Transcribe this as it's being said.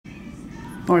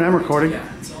All right, I'm recording.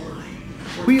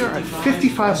 We are at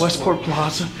 55 Westport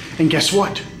Plaza, and guess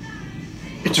what?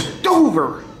 It's a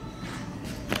Dover!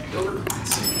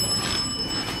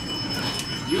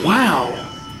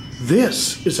 Wow,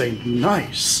 this is a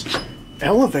nice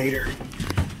elevator.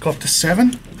 Go up to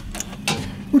 7.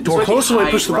 Ooh, door closed, so I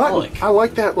push the button. I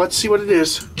like that. Let's see what it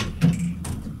is.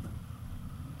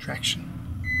 Traction.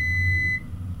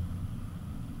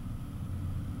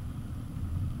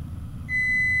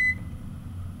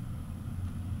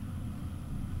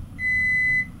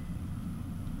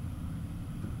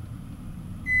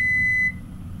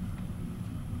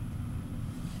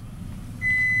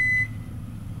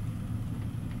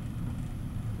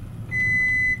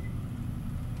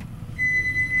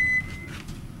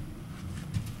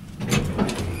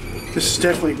 This is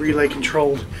definitely relay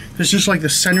controlled. This is just like the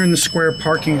center in the square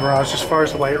parking garage as far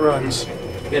as the way it runs.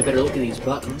 You got a better look at these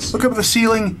buttons. Look up at the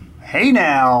ceiling. Hey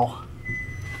now!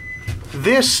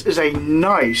 This is a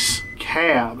nice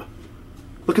cab.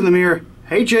 Look in the mirror.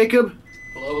 Hey Jacob.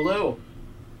 Hello, hello.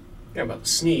 Yeah, I'm about to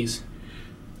sneeze.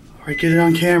 Alright, get it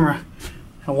on camera.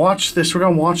 Now watch this. We're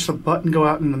going to watch the button go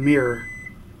out in the mirror.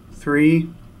 3.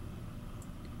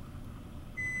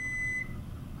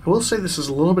 I will say this is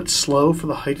a little bit slow for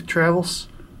the height it travels.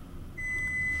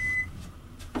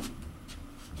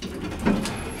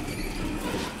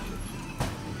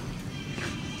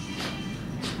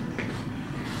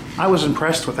 I was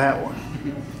impressed with that one.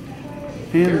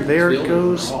 And there it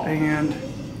goes, and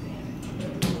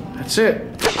that's it.